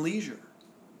on leisure?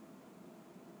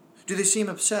 Do they seem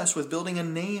obsessed with building a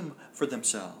name for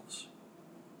themselves?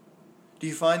 Do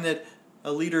you find that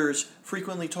a leader is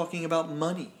frequently talking about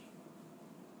money?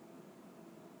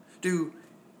 Do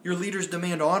your leaders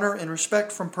demand honor and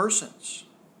respect from persons?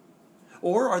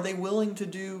 Or are they willing to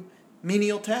do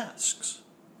menial tasks?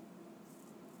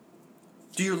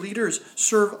 Do your leaders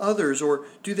serve others, or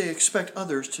do they expect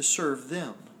others to serve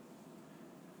them?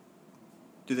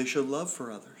 Do they show love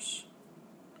for others?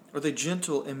 Are they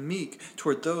gentle and meek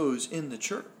toward those in the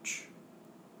church?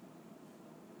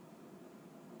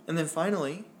 And then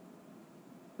finally,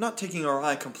 not taking our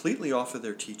eye completely off of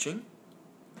their teaching,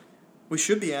 we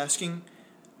should be asking,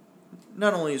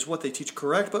 not only is what they teach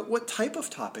correct, but what type of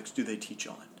topics do they teach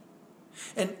on?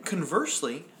 And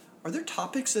conversely, are there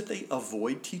topics that they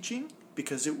avoid teaching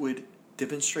because it would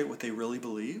demonstrate what they really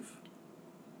believe?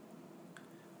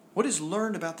 What is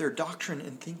learned about their doctrine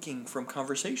and thinking from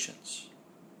conversations?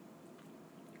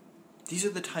 These are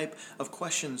the type of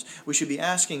questions we should be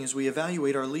asking as we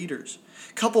evaluate our leaders.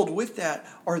 Coupled with that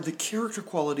are the character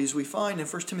qualities we find in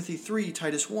 1 Timothy 3,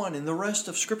 Titus 1, and the rest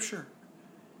of Scripture.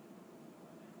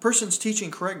 Persons teaching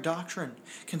correct doctrine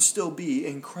can still be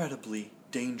incredibly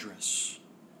dangerous.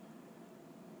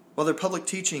 While their public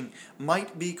teaching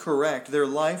might be correct, their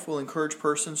life will encourage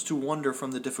persons to wander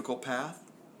from the difficult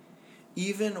path,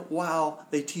 even while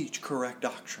they teach correct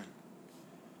doctrine.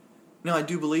 Now, I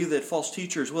do believe that false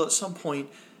teachers will at some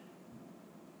point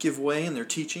give way in their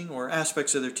teaching or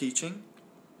aspects of their teaching,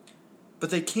 but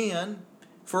they can,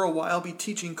 for a while, be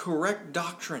teaching correct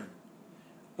doctrine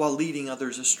while leading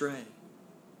others astray.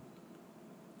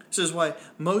 This is why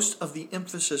most of the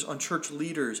emphasis on church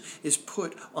leaders is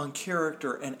put on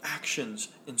character and actions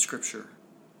in Scripture.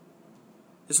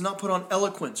 It's not put on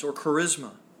eloquence or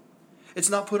charisma. It's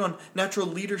not put on natural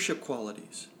leadership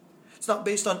qualities. It's not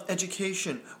based on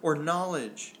education or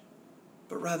knowledge,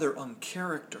 but rather on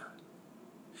character.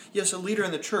 Yes, a leader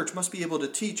in the church must be able to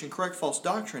teach and correct false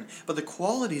doctrine, but the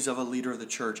qualities of a leader of the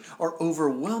church are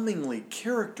overwhelmingly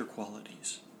character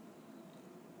qualities.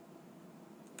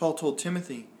 Paul told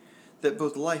Timothy that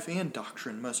both life and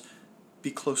doctrine must be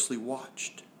closely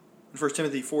watched. In 1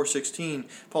 Timothy 4:16,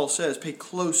 Paul says, pay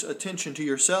close attention to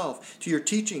yourself, to your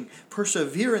teaching,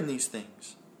 persevere in these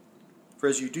things. For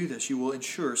as you do this, you will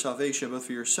ensure salvation both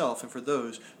for yourself and for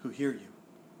those who hear you.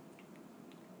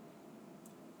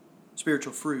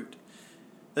 Spiritual fruit,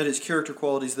 that is, character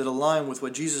qualities that align with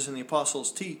what Jesus and the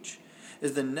apostles teach,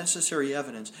 is the necessary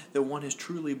evidence that one has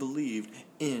truly believed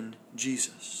in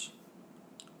Jesus.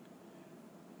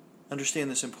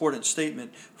 Understand this important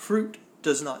statement. Fruit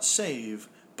does not save,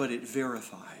 but it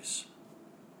verifies.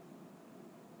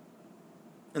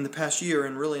 In the past year,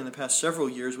 and really in the past several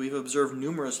years, we've observed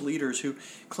numerous leaders who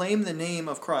claim the name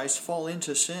of Christ fall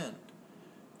into sin,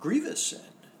 grievous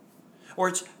sin, or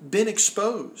it's been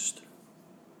exposed.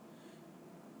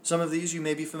 Some of these you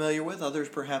may be familiar with, others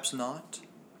perhaps not.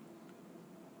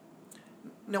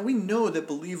 Now we know that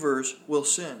believers will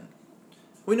sin.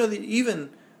 We know that even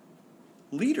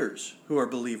leaders who are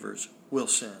believers will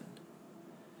sin.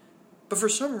 But for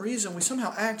some reason, we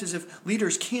somehow act as if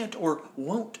leaders can't or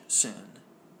won't sin.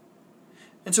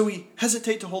 And so we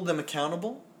hesitate to hold them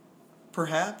accountable,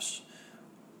 perhaps,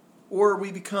 or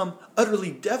we become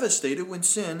utterly devastated when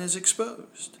sin is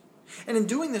exposed. And in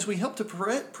doing this, we help to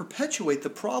perpetuate the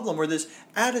problem or this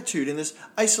attitude and this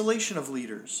isolation of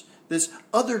leaders, this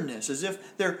otherness, as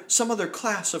if they're some other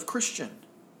class of Christian.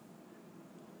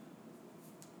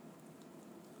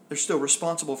 They're still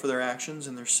responsible for their actions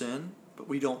and their sin, but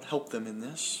we don't help them in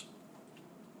this.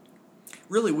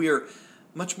 Really, we are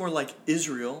much more like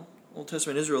Israel, Old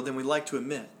Testament Israel, than we like to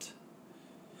admit.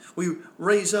 We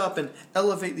raise up and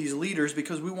elevate these leaders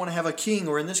because we want to have a king,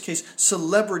 or in this case,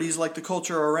 celebrities like the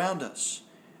culture around us.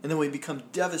 And then we become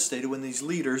devastated when these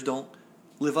leaders don't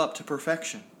live up to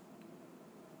perfection.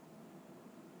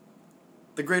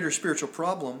 The greater spiritual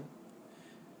problem,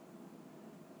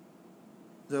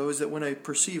 though, is that when a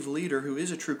perceived leader who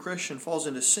is a true Christian falls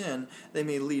into sin, they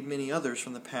may lead many others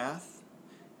from the path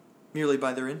merely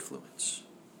by their influence.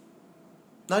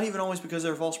 Not even always because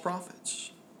they're false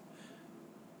prophets.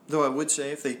 Though I would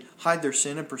say if they hide their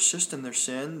sin and persist in their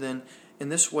sin, then in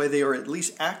this way they are at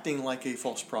least acting like a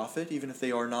false prophet, even if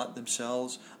they are not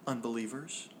themselves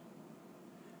unbelievers.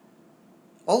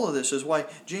 All of this is why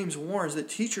James warns that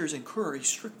teachers incur a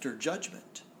stricter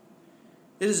judgment.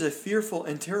 It is a fearful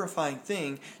and terrifying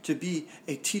thing to be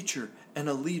a teacher and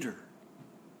a leader.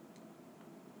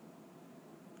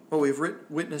 What we've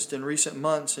witnessed in recent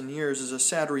months and years is a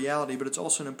sad reality, but it's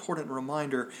also an important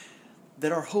reminder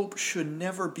that our hope should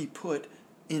never be put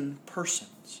in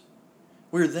persons.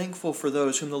 We're thankful for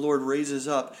those whom the Lord raises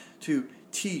up to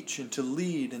teach and to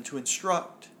lead and to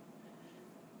instruct.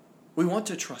 We want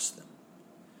to trust them.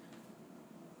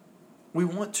 We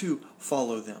want to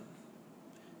follow them.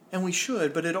 And we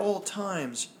should, but at all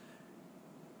times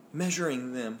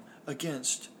measuring them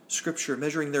against Scripture,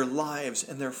 measuring their lives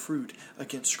and their fruit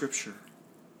against Scripture.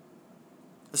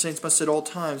 The saints must at all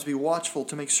times be watchful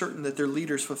to make certain that their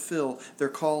leaders fulfill their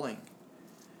calling.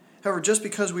 However, just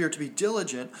because we are to be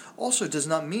diligent also does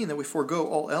not mean that we forego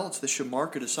all else that should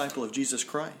mark a disciple of Jesus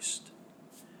Christ.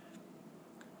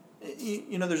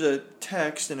 You know, there's a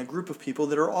text and a group of people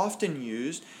that are often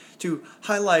used to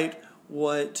highlight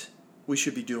what we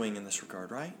should be doing in this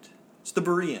regard, right? It's the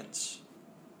Bereans.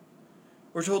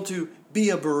 We're told to be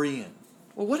a Berean.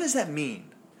 Well, what does that mean?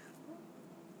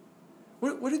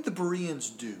 What did the Bereans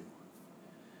do?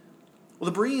 Well,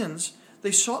 the Bereans,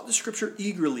 they sought the Scripture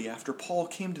eagerly after Paul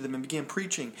came to them and began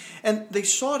preaching. And they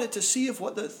sought it to see if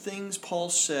what the things Paul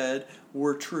said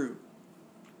were true.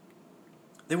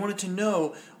 They wanted to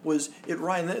know, was it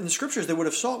right? And the Scriptures they would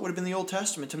have sought would have been the Old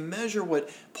Testament, to measure what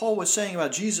Paul was saying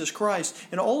about Jesus Christ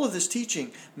and all of this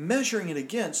teaching, measuring it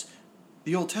against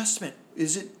the Old Testament.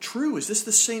 Is it true? Is this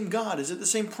the same God? Is it the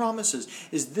same promises?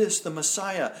 Is this the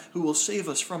Messiah who will save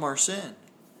us from our sin?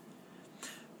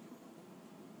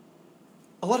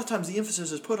 A lot of times the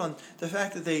emphasis is put on the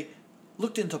fact that they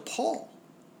looked into Paul.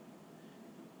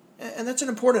 And that's an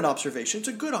important observation. It's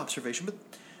a good observation. But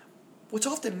what's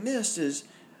often missed is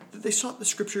that they sought the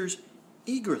Scriptures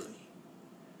eagerly.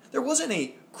 There wasn't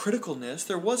a criticalness.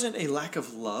 There wasn't a lack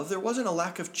of love. There wasn't a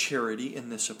lack of charity in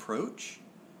this approach.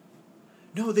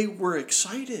 No, they were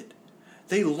excited.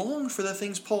 They longed for the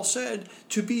things Paul said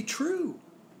to be true.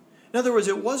 In other words,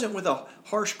 it wasn't with a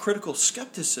harsh critical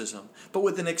skepticism, but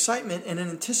with an excitement and an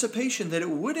anticipation that it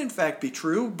would in fact be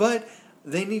true, but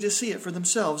they need to see it for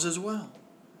themselves as well.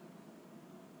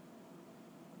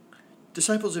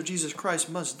 Disciples of Jesus Christ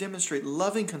must demonstrate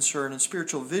loving concern and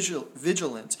spiritual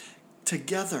vigilance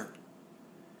together.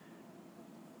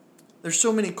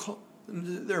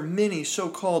 There are many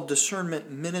so-called discernment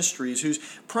ministries whose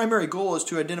primary goal is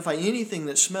to identify anything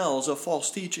that smells of false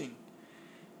teaching.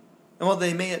 And while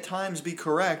they may at times be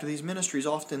correct, these ministries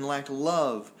often lack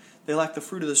love. They lack the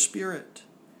fruit of the Spirit.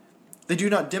 They do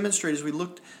not demonstrate, as we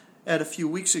looked at a few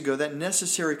weeks ago, that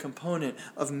necessary component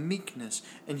of meekness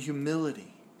and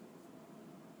humility.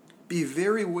 Be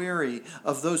very wary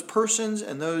of those persons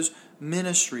and those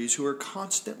ministries who are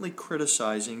constantly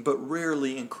criticizing but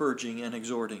rarely encouraging and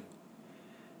exhorting.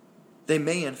 They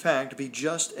may, in fact, be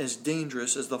just as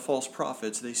dangerous as the false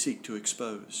prophets they seek to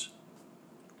expose.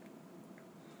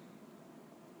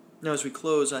 Now, as we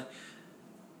close, I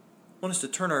want us to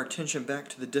turn our attention back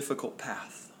to the difficult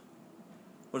path,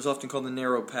 what is often called the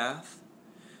narrow path.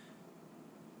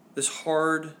 This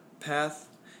hard path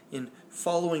in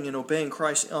following and obeying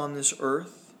Christ on this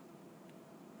earth.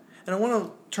 And I want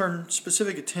to turn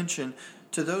specific attention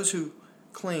to those who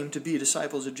claim to be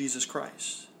disciples of Jesus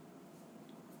Christ.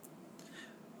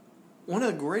 One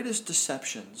of the greatest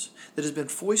deceptions that has been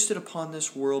foisted upon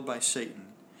this world by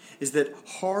Satan is that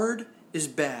hard is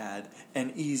bad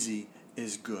and easy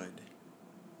is good.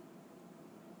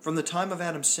 From the time of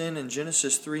Adam's sin in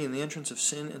Genesis 3 and the entrance of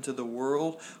sin into the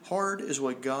world, hard is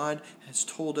what God has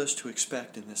told us to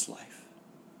expect in this life.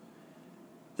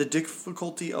 The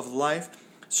difficulty of life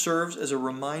serves as a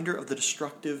reminder of the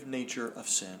destructive nature of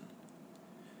sin.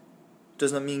 It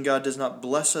does not mean God does not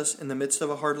bless us in the midst of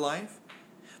a hard life,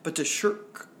 but to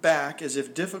shirk back as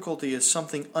if difficulty is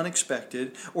something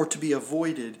unexpected or to be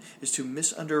avoided is to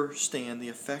misunderstand the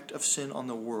effect of sin on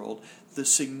the world, the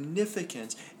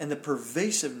significance and the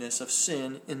pervasiveness of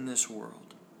sin in this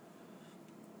world.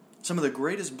 Some of the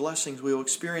greatest blessings we will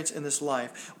experience in this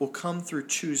life will come through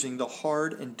choosing the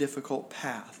hard and difficult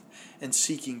path and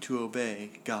seeking to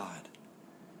obey God.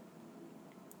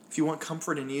 If you want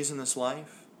comfort and ease in this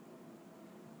life,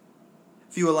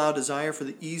 if you allow desire for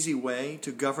the easy way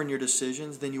to govern your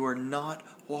decisions, then you are not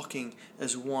walking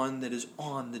as one that is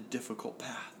on the difficult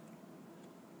path.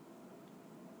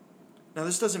 Now,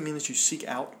 this doesn't mean that you seek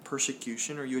out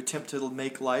persecution or you attempt to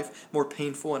make life more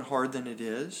painful and hard than it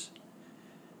is.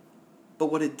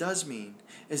 But what it does mean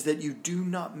is that you do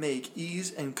not make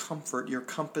ease and comfort your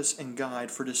compass and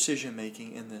guide for decision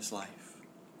making in this life.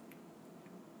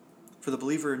 For the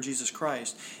believer in Jesus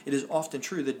Christ, it is often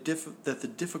true that the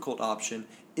difficult option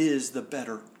is the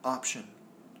better option.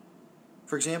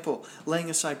 For example, laying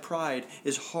aside pride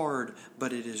is hard,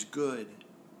 but it is good.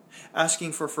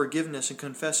 Asking for forgiveness and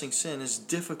confessing sin is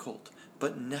difficult,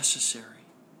 but necessary.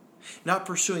 Not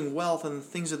pursuing wealth and the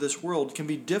things of this world can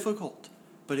be difficult,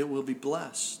 but it will be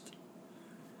blessed.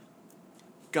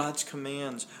 God's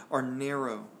commands are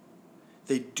narrow.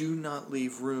 They do not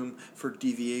leave room for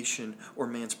deviation or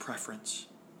man's preference.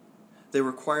 They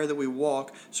require that we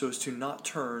walk so as to not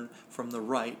turn from the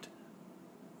right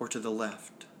or to the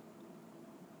left.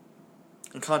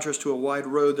 In contrast to a wide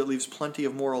road that leaves plenty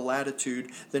of moral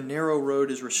latitude, the narrow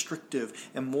road is restrictive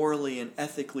and morally and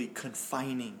ethically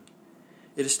confining.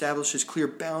 It establishes clear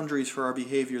boundaries for our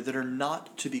behavior that are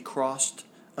not to be crossed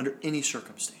under any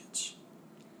circumstance.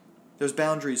 Those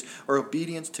boundaries are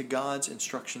obedience to God's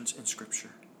instructions in Scripture.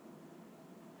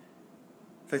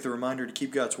 In fact, the reminder to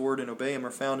keep God's word and obey Him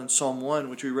are found in Psalm 1,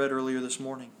 which we read earlier this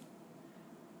morning.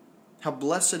 How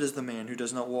blessed is the man who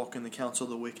does not walk in the counsel of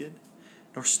the wicked,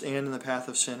 nor stand in the path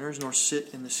of sinners, nor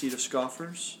sit in the seat of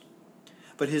scoffers.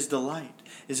 But his delight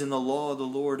is in the law of the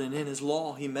Lord, and in His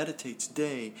law he meditates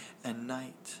day and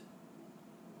night.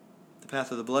 The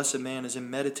path of the blessed man is in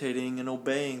meditating and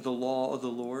obeying the law of the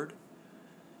Lord.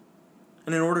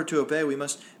 And in order to obey, we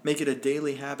must make it a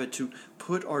daily habit to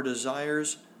put our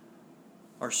desires,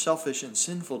 our selfish and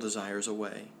sinful desires,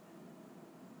 away,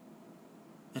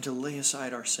 and to lay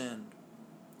aside our sin.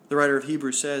 The writer of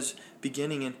Hebrews says,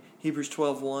 beginning in Hebrews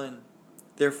 12:1,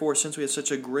 therefore, since we have such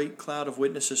a great cloud of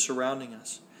witnesses surrounding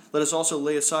us, let us also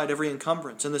lay aside every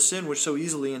encumbrance and the sin which so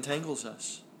easily entangles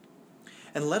us.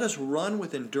 And let us run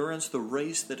with endurance the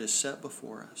race that is set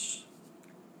before us,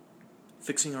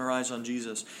 fixing our eyes on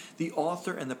Jesus, the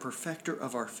author and the perfecter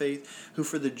of our faith, who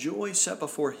for the joy set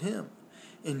before Him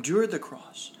endured the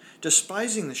cross,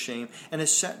 despising the shame, and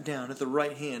is sat down at the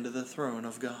right hand of the throne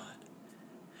of God.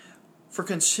 For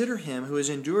consider Him who has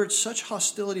endured such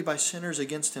hostility by sinners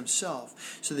against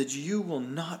Himself, so that you will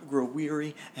not grow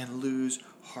weary and lose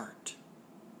heart.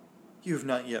 You have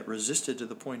not yet resisted to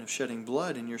the point of shedding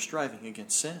blood in your striving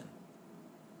against sin.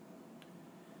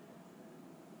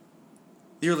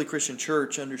 The early Christian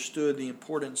church understood the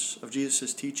importance of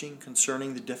Jesus' teaching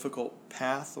concerning the difficult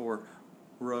path or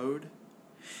road.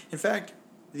 In fact,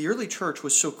 the early church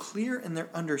was so clear in their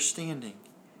understanding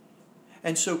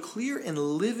and so clear in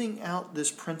living out this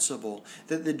principle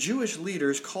that the Jewish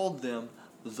leaders called them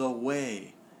the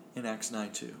way in Acts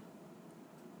 9:2.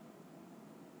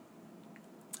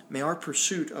 May our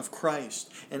pursuit of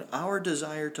Christ and our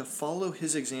desire to follow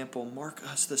His example mark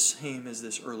us the same as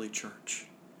this early church.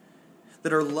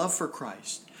 That our love for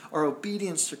Christ, our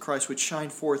obedience to Christ would shine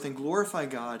forth and glorify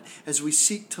God as we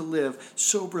seek to live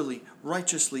soberly,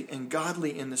 righteously, and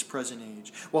godly in this present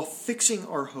age, while fixing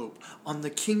our hope on the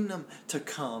kingdom to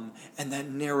come and that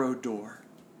narrow door.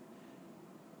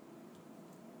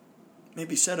 It may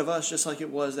be said of us, just like it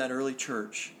was that early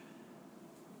church,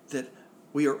 that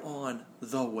we are on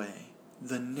the way,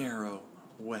 the narrow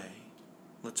way.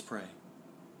 Let's pray.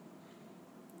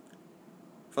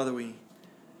 Father, we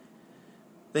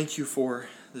thank You for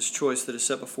this choice that is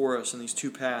set before us in these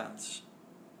two paths.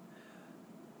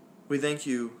 We thank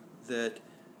You that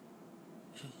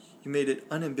You made it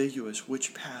unambiguous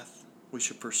which path we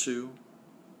should pursue.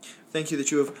 Thank You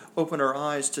that You have opened our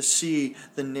eyes to see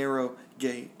the narrow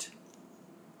gate.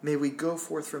 May we go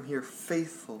forth from here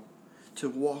faithful to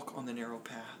walk on the narrow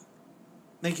path.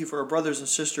 Thank You for our brothers and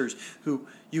sisters who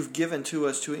You've given to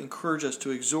us to encourage us,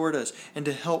 to exhort us, and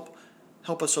to help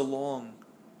us along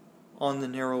on the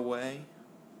narrow way,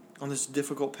 on this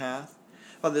difficult path.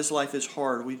 Father, this life is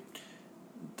hard. It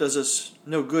does us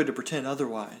no good to pretend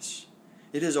otherwise.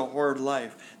 It is a hard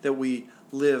life that we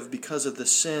live because of the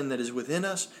sin that is within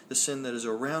us, the sin that is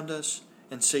around us,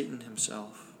 and Satan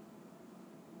himself.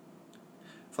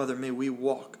 Father, may we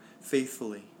walk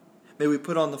faithfully. May we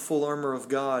put on the full armor of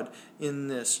God in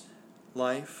this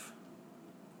life.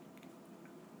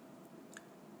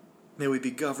 May we be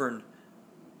governed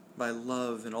by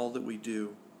love in all that we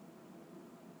do.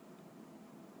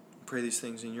 I pray these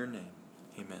things in Your name.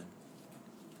 Amen.